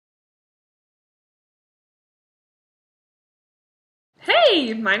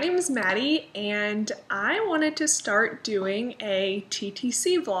Hey, my name is Maddie, and I wanted to start doing a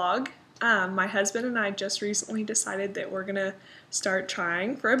TTC vlog. My husband and I just recently decided that we're gonna start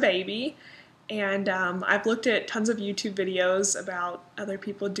trying for a baby, and I've looked at tons of YouTube videos about other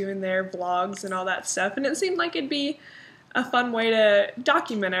people doing their vlogs and all that stuff, and it seemed like it'd be a fun way to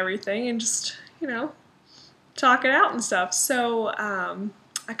document everything and just, talk it out and stuff. So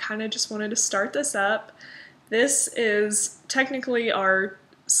I kind of just wanted to start this up. This is technically our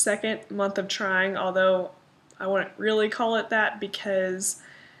second month of trying, although I wouldn't really call it that because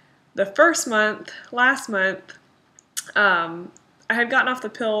the first month, last month, I had gotten off the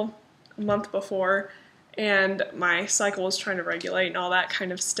pill a month before and my cycle was trying to regulate and all that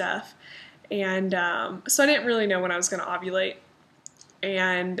kind of stuff. And so I didn't really know when I was going to ovulate.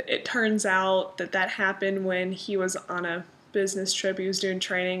 And it turns out that that happened when he was on a business trip. He was doing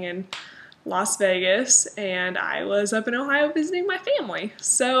training in Las Vegas, and I was up in Ohio visiting my family.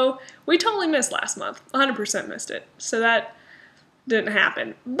 So we totally missed last month, 100% missed it. So that didn't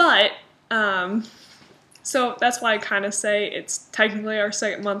happen. But, so that's why I kind of say it's technically our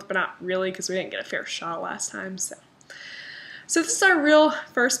second month, but not really because we didn't get a fair shot last time. So this is our real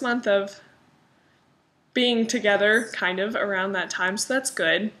first month of being together, kind of, around that time, so that's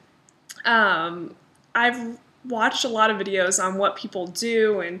good. I've watched a lot of videos on what people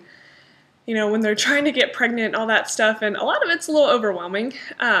do and when they're trying to get pregnant and all that stuff, and a lot of it's a little overwhelming.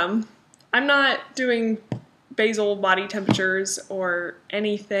 I'm not doing basal body temperatures or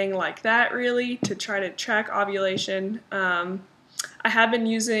anything like that really to try to track ovulation. I have been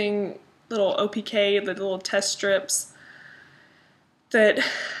using little OPK, the little test strips that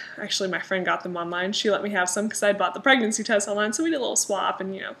actually my friend got them online. She let me have some because I bought the pregnancy test online, so we did a little swap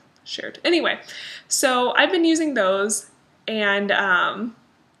and shared. Anyway, so I've been using those, and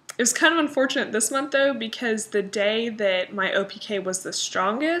it was kind of unfortunate this month though, because the day that my OPK was the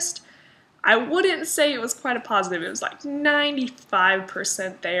strongest, I wouldn't say it was quite a positive. It was like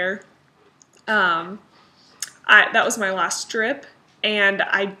 95% there. That was my last strip, and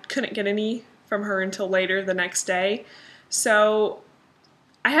I couldn't get any from her until later the next day. So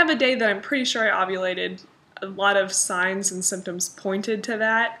I have a day that I'm pretty sure I ovulated. A lot of signs and symptoms pointed to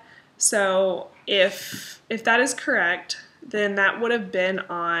that. So if that is correct, then that would have been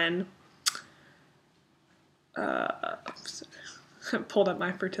on, I pulled up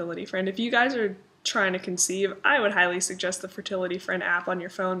my fertility friend. If you guys are trying to conceive, I would highly suggest the fertility friend app on your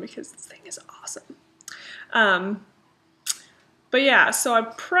phone because this thing is awesome. But yeah, so I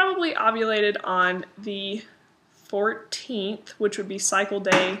probably ovulated on the 14th, which would be cycle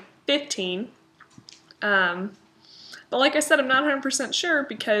day 15. But like I said, I'm not 100% sure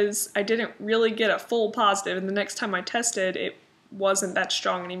because I didn't really get a full positive, and the next time I tested, it wasn't that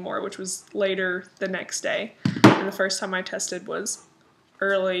strong anymore, which was later the next day. And the first time I tested was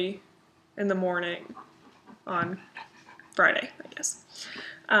early in the morning on Friday, I guess.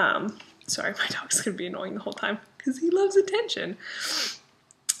 Sorry, my dog's going to be annoying the whole time because he loves attention.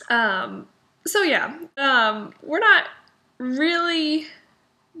 So yeah, we're not really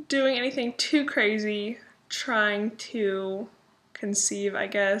doing anything too crazy, trying to conceive, I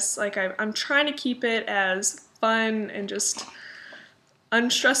guess. Like I'm trying to keep it as fun and just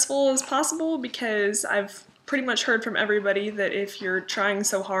unstressful as possible because I've pretty much heard from everybody that if you're trying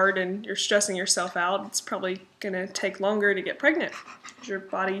so hard and you're stressing yourself out, it's probably gonna take longer to get pregnant because your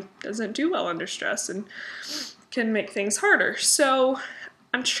body doesn't do well under stress and can make things harder. So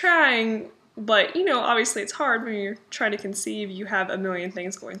I'm trying, but obviously it's hard when you're trying to conceive. You have a million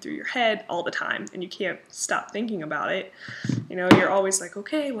things going through your head all the time and you can't stop thinking about it. You're always like,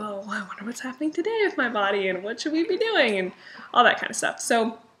 okay, well, I wonder what's happening today with my body and what should we be doing and all that kind of stuff.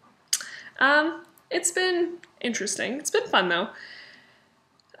 So it's been interesting. It's been fun though.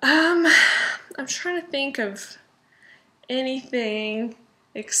 I'm trying to think of anything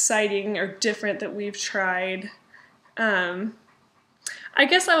exciting or different that we've tried. I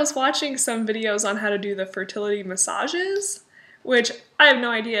guess I was watching some videos on how to do the fertility massages, which I have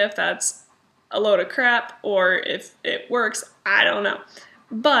no idea if that's a load of crap or if it works. I don't know.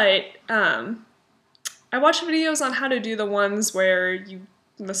 But I watched videos on how to do the ones where you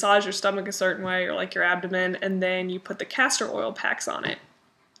massage your stomach a certain way or like your abdomen, and then you put the castor oil packs on it,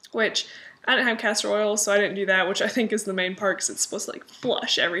 which I didn't have castor oil, so I didn't do that, which I think is the main part because it's supposed to like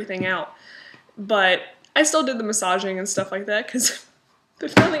flush everything out. But I still did the massaging and stuff like that because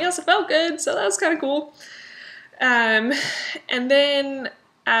if nothing else, it felt good, so that was kind of cool. And then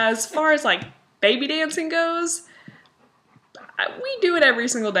as far as like baby dancing goes, we do it every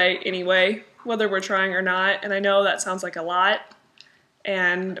single day anyway, whether we're trying or not, and I know that sounds like a lot,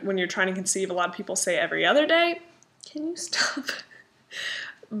 and when you're trying to conceive, a lot of people say every other day. Can you stop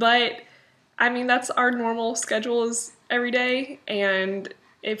But I mean, that's our normal schedule is every day, and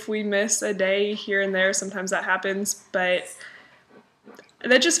if we miss a day here and there, sometimes that happens, but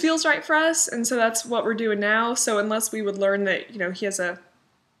that just feels right for us, and so that's what we're doing now. So unless we would learn that, he has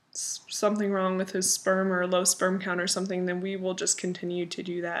something wrong with his sperm or a low sperm count or something, then we will just continue to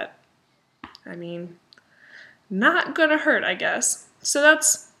do that. I mean, not gonna hurt, I guess. So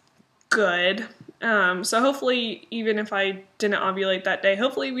that's good. So hopefully, even if I didn't ovulate that day,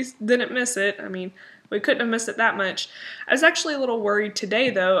 hopefully we didn't miss it. I mean, we couldn't have missed it that much. I was actually a little worried today,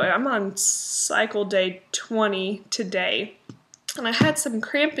 though. I'm on cycle day 20 today, and I had some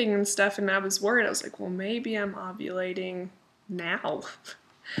cramping and stuff, and I was worried. I was like, well, maybe I'm ovulating now,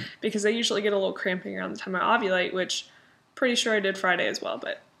 because I usually get a little cramping around the time I ovulate, which I'm pretty sure I did Friday as well,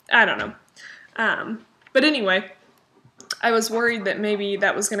 but I don't know. But anyway, I was worried that maybe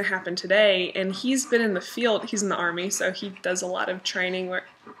that was going to happen today, and he's been in the field. He's in the Army, so he does a lot of training where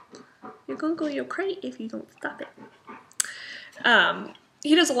you're going to go in your crate if you don't stop it.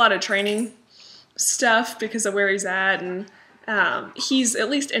 He does a lot of training stuff because of where he's at, and he's at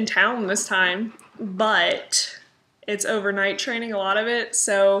least in town this time, but it's overnight training, a lot of it,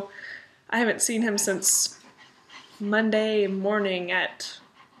 so I haven't seen him since Monday morning at,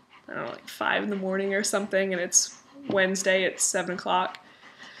 I don't know, like 5 in the morning or something, and it's Wednesday at 7 o'clock.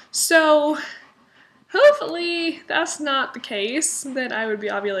 So hopefully that's not the case, that I would be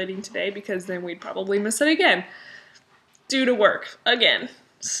ovulating today, because then we'd probably miss it again due to work again.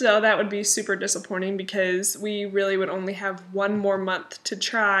 So that would be super disappointing, because we really would only have one more month to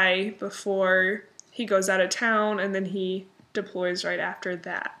try before he goes out of town, and then he deploys right after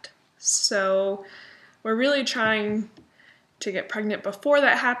that. So we're really trying to get pregnant before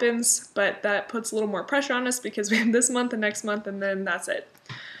that happens, but that puts a little more pressure on us because we have this month and next month, and then that's it.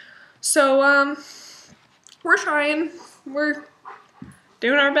 So we're trying. We're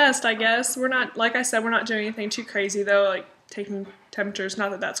doing our best, I guess. We're not, like I said, we're not doing anything too crazy though, like taking temperatures.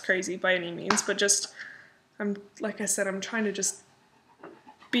 Not that that's crazy by any means, but just, like I said, I'm trying to just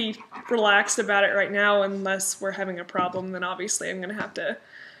be relaxed about it right now. Unless we're having a problem, then obviously I'm gonna have to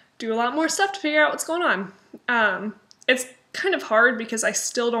do a lot more stuff to figure out what's going on. It's kind of hard because I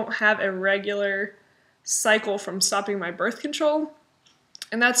still don't have a regular cycle from stopping my birth control,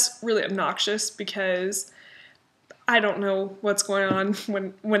 and that's really obnoxious because I don't know what's going on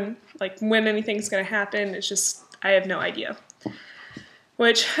when anything's going to happen. It's just, I have no idea,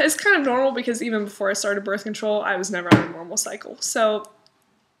 which is kind of normal because even before I started birth control, I was never on a normal cycle. So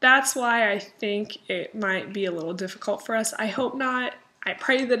that's why I think it might be a little difficult for us. I hope not. I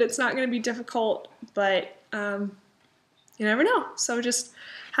pray that it's not going to be difficult, but you never know. So just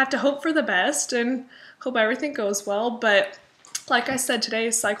have to hope for the best and hope everything goes well. But like I said, today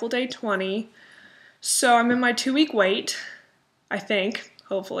is cycle day 20. So I'm in my 2-week wait, I think,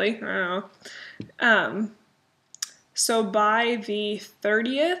 hopefully. I don't know. So by the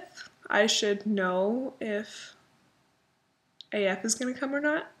 30th, I should know if AF is going to come or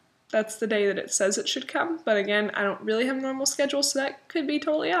not. That's the day that it says it should come. But again, I don't really have a normal schedule, so that could be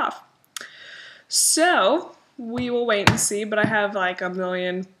totally off. So we will wait and see, but I have like a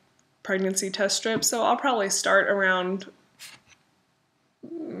million pregnancy test strips, so I'll probably start around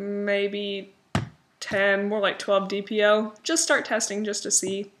maybe 10, more like 12 DPO. Just start testing just to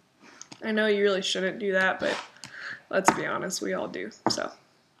see. I know you really shouldn't do that, but let's be honest, we all do. So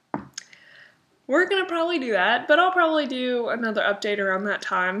we're gonna probably do that, but I'll probably do another update around that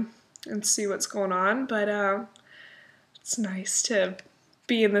time and see what's going on. But it's nice to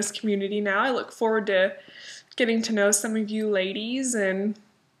be in this community now. I look forward to getting to know some of you ladies and,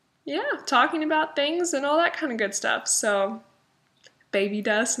 yeah, talking about things and all that kind of good stuff. So, baby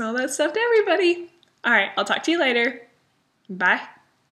dust and all that stuff to everybody. All right, I'll talk to you later. Bye.